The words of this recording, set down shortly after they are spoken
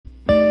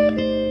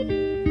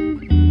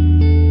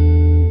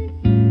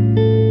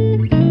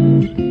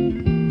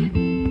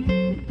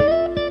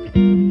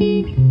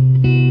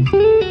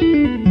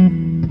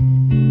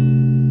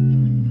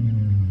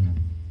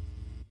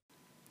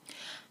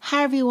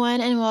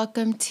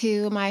welcome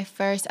to my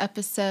first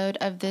episode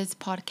of this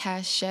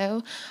podcast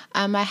show.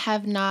 I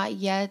have not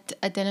yet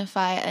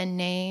identified a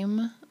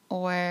name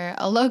or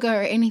a logo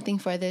or anything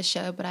for this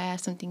show, but I have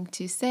something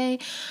to say.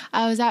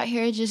 I was out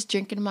here just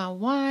drinking my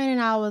wine and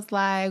I was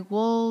like,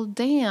 well,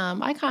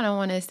 damn, I kind of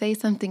want to say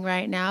something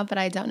right now, but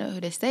I don't know who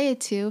to say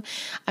it to.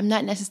 I'm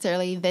not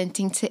necessarily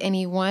venting to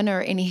anyone or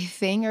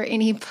anything or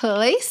any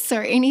place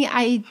or any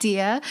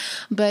idea,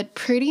 but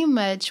pretty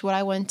much what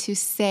I want to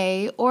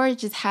say or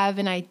just have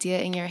an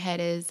idea in your head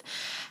is,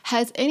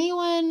 has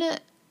anyone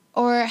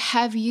or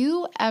have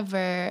you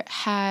ever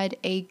had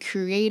a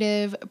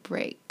creative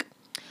break?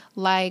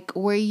 Like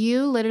where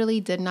you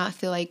literally did not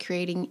feel like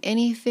creating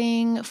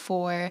anything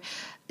for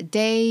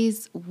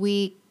days,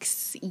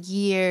 weeks,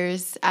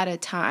 years at a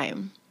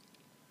time.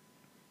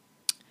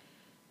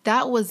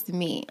 That was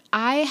me.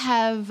 I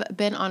have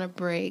been on a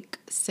break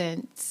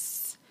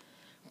since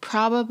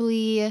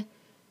probably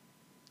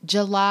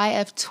July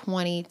of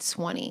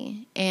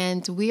 2020,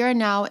 and we are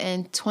now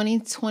in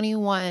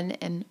 2021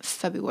 in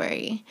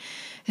February.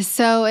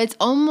 So it's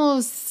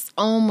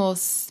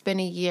almost been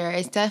a year.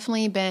 It's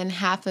definitely been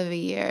half of a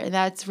year, and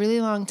that's a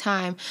really long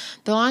time.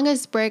 The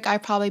longest break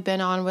I've probably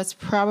been on was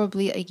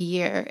probably a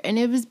year, and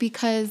it was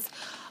because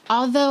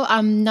although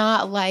I'm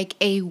not like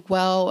a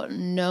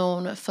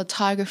well-known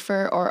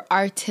photographer or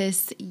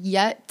artist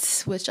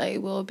yet, which I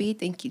will be,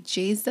 thank you,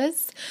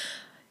 Jesus,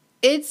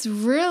 it's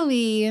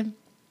really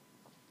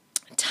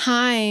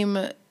time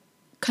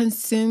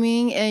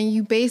consuming and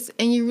you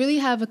really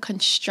have a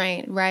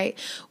constraint, right?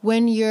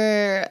 When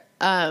you're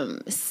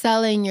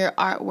selling your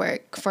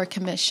artwork for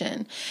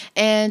commission.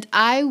 And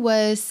I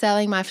was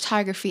selling my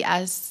photography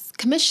as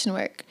commission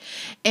work.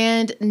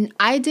 And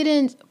I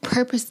didn't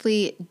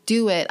purposely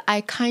do it.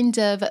 I kind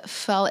of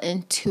fell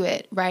into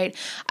it, right?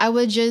 I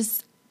would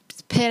just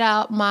put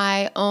out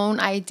my own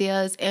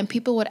ideas and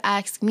people would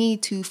ask me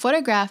to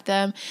photograph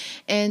them.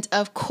 And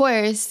of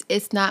course,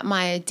 it's not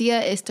my idea,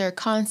 it's their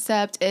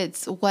concept,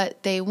 it's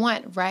what they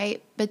want,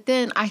 right? But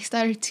then I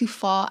started to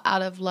fall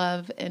out of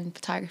love in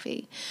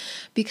photography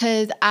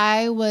because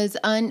I was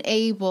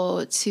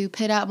unable to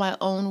put out my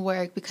own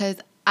work because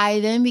I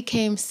then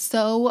became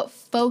so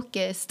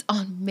focused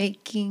on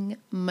making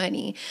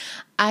money.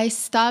 I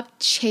stopped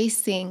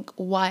chasing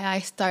why I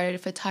started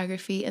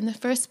photography in the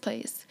first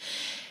place.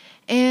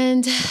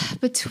 And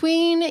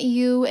between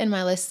you and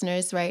my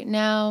listeners right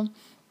now,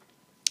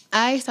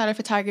 I started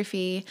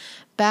photography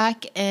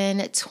back in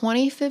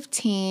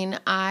 2015.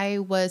 I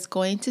was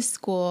going to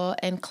school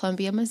in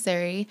Columbia,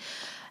 Missouri,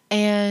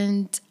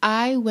 and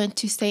I went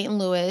to St.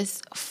 Louis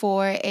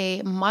for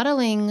a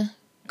modeling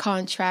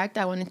contract.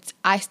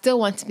 I still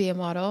want to be a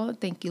model.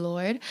 Thank you,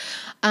 Lord.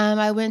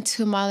 I went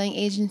to a modeling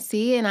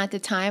agency, and at the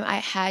time I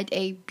had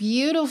a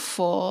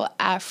beautiful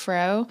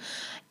afro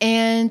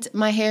and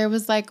my hair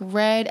was like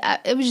red.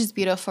 It was just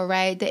beautiful,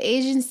 right? The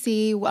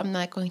agency, I'm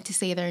not going to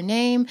say their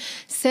name,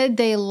 said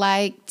they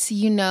liked,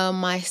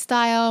 my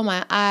style,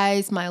 my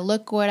eyes, my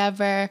look,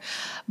 whatever.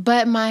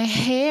 But my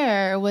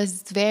hair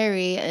was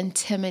very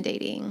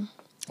intimidating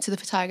to the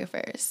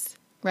photographers,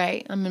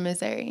 right? I'm in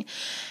Missouri.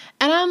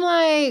 And I'm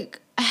like,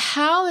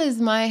 how is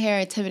my hair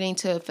intimidating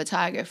to a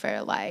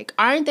photographer? Like,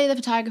 aren't they the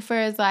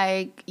photographers?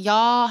 Like,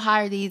 y'all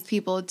hire these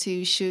people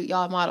to shoot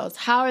y'all models.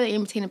 How are they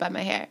intimidated by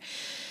my hair?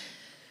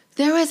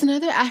 There was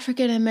another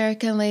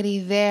African-American lady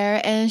there,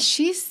 and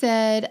she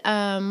said,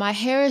 my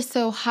hair is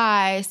so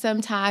high,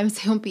 sometimes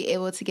they won't be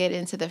able to get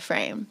into the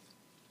frame.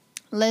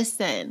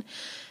 Listen,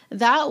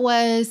 that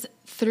was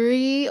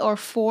 3 or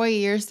 4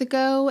 years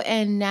ago,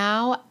 and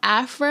now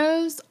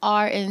afros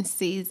are in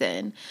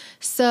season.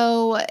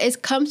 So it's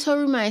come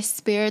to my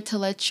spirit to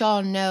let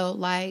y'all know,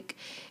 like,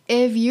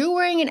 if you're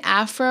wearing an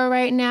afro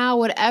right now,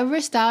 whatever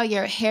style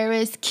your hair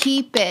is,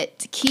 keep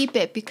it,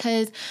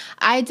 because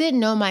I didn't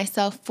know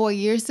myself 4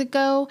 years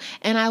ago,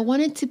 and I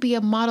wanted to be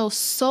a model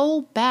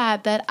so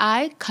bad that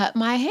I cut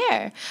my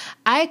hair.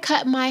 I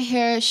cut my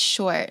hair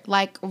short,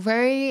 like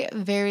very,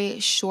 very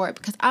short,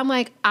 because I'm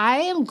like, I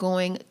am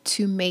going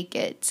to make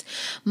it.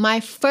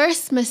 My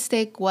first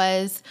mistake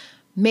was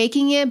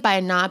making it by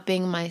not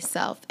being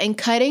myself, and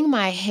cutting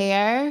my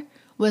hair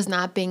was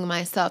not being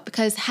myself,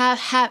 because have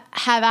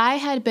I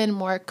had been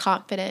more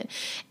confident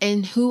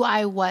in who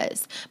I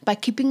was by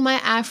keeping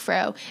my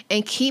afro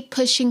and keep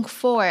pushing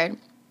forward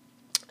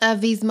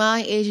of these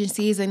modeling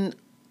agencies and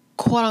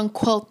quote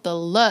unquote the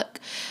look,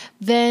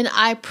 then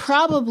I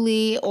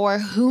probably, or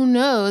who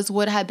knows,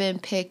 would have been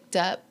picked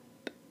up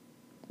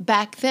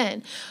back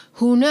then.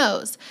 Who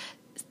knows?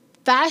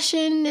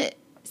 Fashion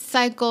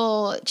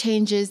cycle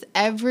changes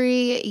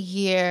every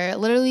year,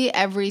 literally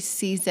every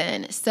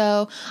season.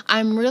 So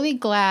I'm really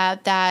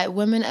glad that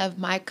women of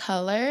my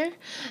color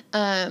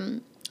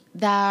that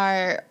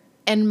are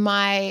in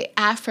my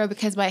afro,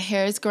 because my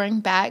hair is growing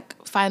back.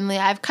 Finally,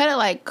 I've cut it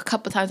like a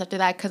couple times after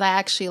that because I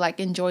actually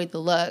like enjoyed the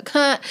look.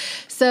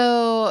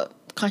 So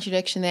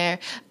contradiction there.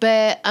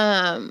 But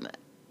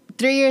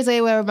 3 years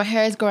later, whatever, my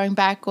hair is growing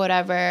back,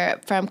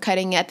 whatever, from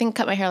cutting it. I think I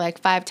cut my hair like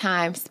 5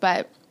 times,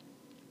 but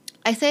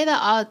I say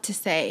that all to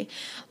say,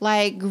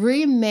 like,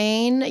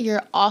 remain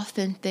your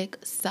authentic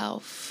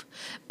self.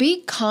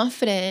 Be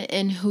confident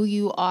in who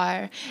you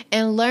are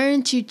and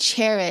learn to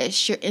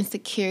cherish your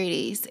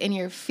insecurities and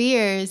your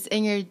fears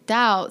and your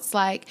doubts.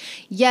 Like,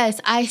 yes,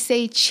 I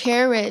say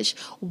cherish.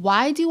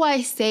 Why do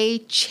I say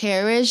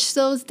cherish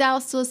those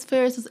doubts, those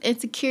fears, those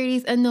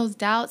insecurities, and those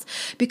doubts?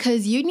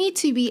 Because you need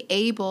to be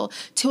able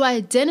to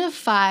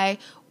identify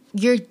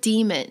your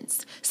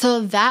demons.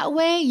 So that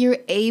way you're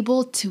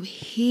able to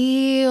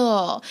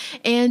heal.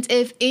 And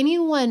if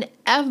anyone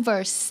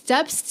ever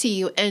steps to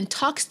you and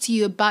talks to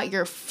you about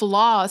your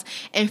flaws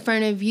in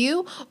front of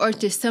you or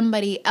to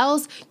somebody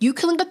else, you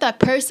can look at that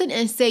person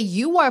and say,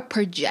 you are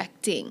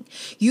projecting.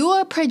 You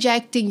are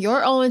projecting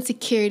your own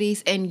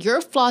insecurities and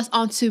your flaws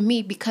onto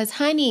me because,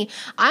 honey,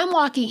 I'm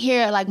walking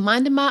here like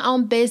minding my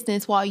own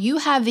business while you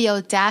have the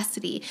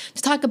audacity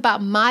to talk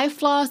about my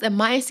flaws and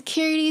my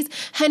insecurities.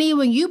 Honey,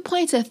 when you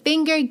point a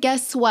finger,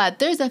 guess what?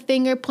 There's a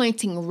finger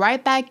pointing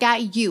right back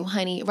at you,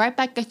 honey, right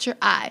back at your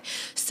eye.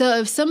 So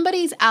if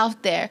somebody's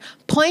out there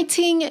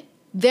pointing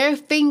their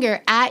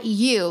finger at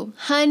you,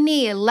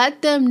 honey,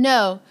 let them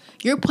know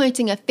you're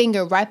pointing a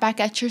finger right back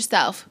at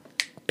yourself.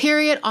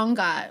 Period, on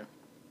God.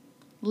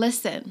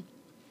 Listen,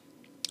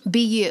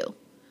 be you.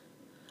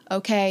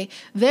 Okay,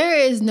 there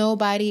is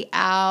nobody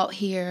out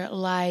here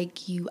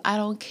like you. I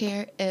don't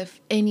care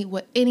if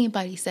what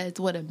anybody says.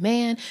 What a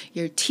man,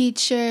 your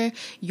teacher,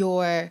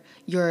 your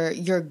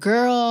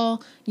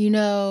girl,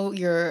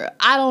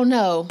 I don't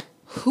know.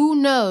 Who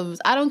knows?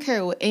 I don't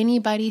care what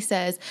anybody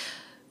says.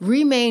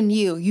 Remain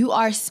you. You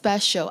are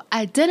special.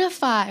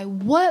 Identify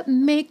what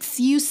makes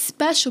you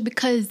special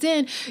because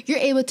then you're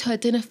able to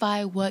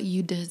identify what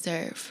you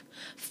deserve.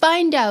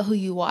 Find out who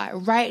you are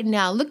right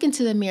now. Look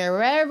into the mirror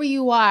wherever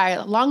you are,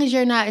 as long as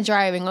you're not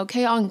driving,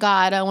 okay? On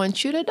God, I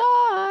want you to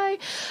die.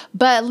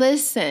 But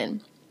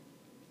listen,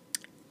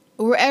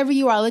 wherever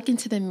you are, look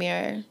into the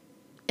mirror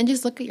and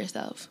just look at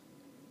yourself,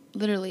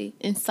 literally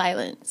in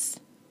silence.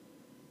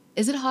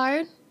 Is it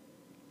hard?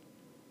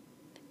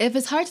 If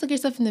it's hard to look at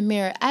yourself in the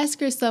mirror, ask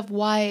yourself,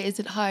 why is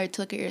it hard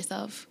to look at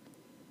yourself?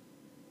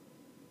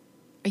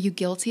 Are you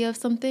guilty of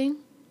something?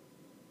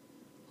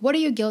 What are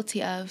you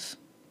guilty of?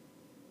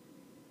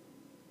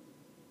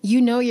 You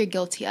know you're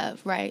guilty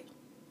of, right?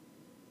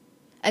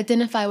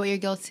 Identify what you're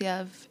guilty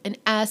of and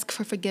ask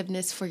for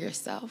forgiveness for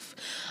yourself.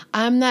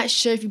 I'm not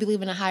sure if you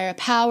believe in a higher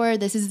power.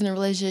 This isn't a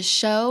religious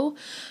show,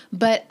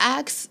 but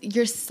ask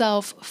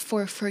yourself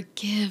for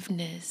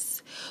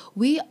forgiveness.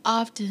 We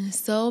often,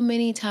 so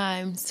many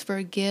times,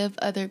 forgive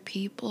other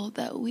people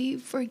that we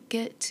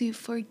forget to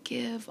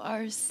forgive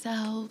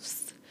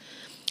ourselves.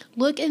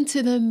 Look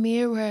into the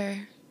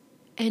mirror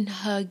and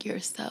hug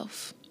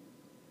yourself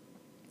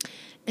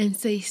and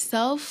say,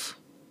 self,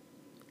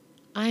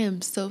 I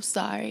am so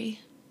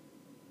sorry.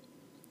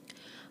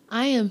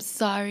 I am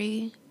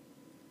sorry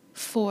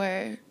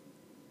for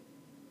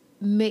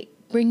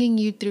bringing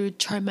you through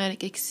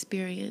traumatic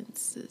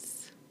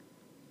experiences.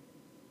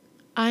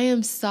 I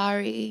am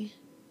sorry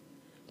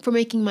for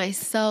making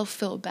myself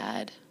feel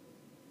bad.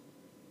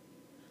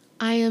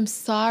 I am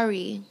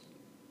sorry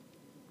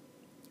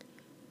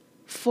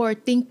for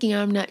thinking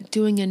I'm not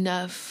doing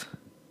enough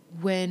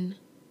when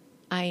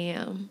I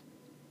am.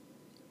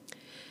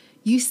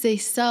 You say,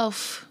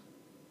 self,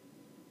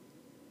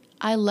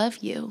 I love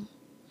you.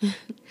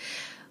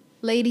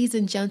 Ladies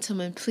and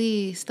gentlemen,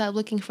 please stop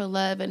looking for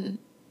love in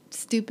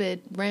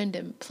stupid,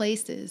 random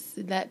places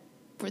that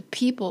for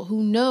people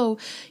who know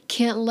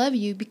can't love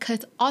you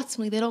because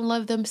ultimately they don't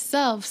love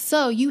themselves.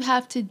 So you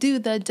have to do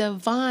the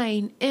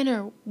divine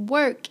inner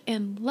work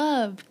and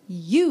love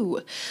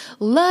you.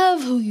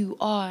 Love who you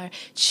are.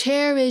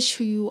 Cherish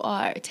who you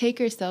are. Take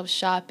yourself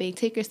shopping.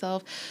 Take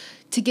yourself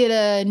to get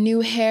a new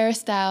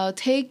hairstyle.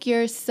 Take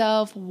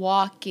yourself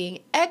walking.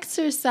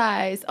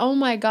 Exercise. Oh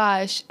my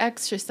gosh,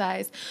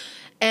 exercise.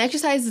 And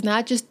exercise is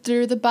not just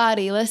through the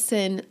body.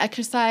 Listen,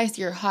 exercise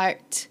your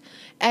heart.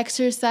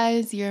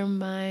 Exercise your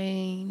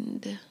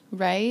mind,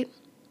 right?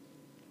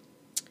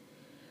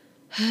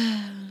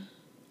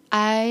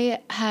 I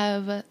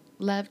have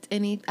not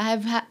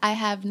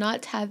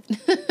had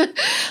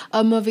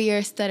I'm over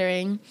here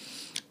stuttering.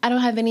 I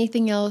don't have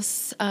anything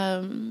else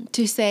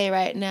to say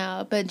right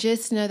now, but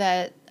just know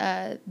that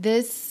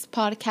this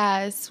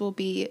podcast will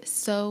be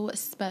so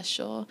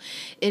special.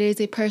 It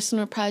is a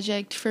personal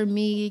project for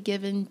me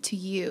given to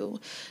you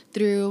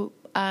through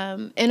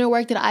inner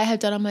work that I have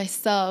done on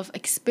myself,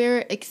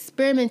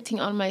 experimenting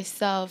on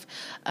myself.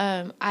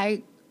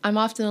 I'm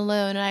often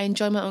alone and I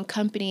enjoy my own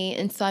company.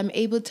 And so I'm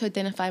able to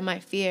identify my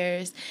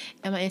fears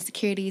and my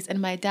insecurities and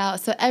my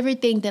doubts. So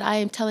everything that I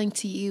am telling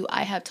to you,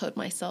 I have told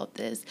myself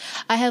this.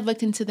 I have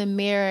looked into the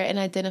mirror and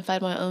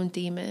identified my own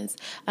demons.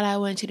 And I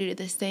want you to do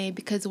the same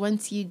because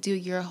once you do,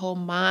 your whole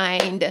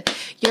mind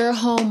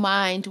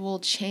will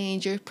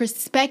change. Your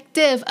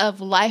perspective of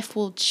life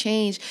will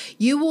change.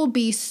 You will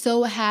be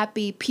so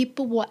happy.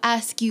 People will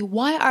ask you,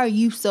 why are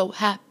you so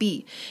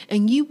happy?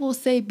 And you will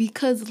say,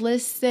 because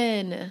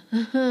listen,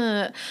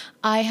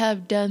 I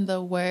have done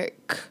the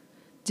work.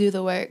 Do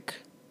the work.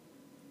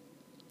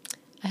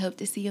 I hope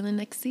to see you in the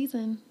next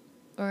season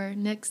or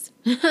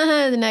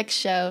the next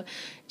show.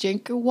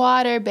 Drink your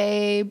water,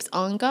 babes.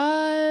 On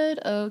God.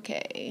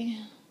 Okay.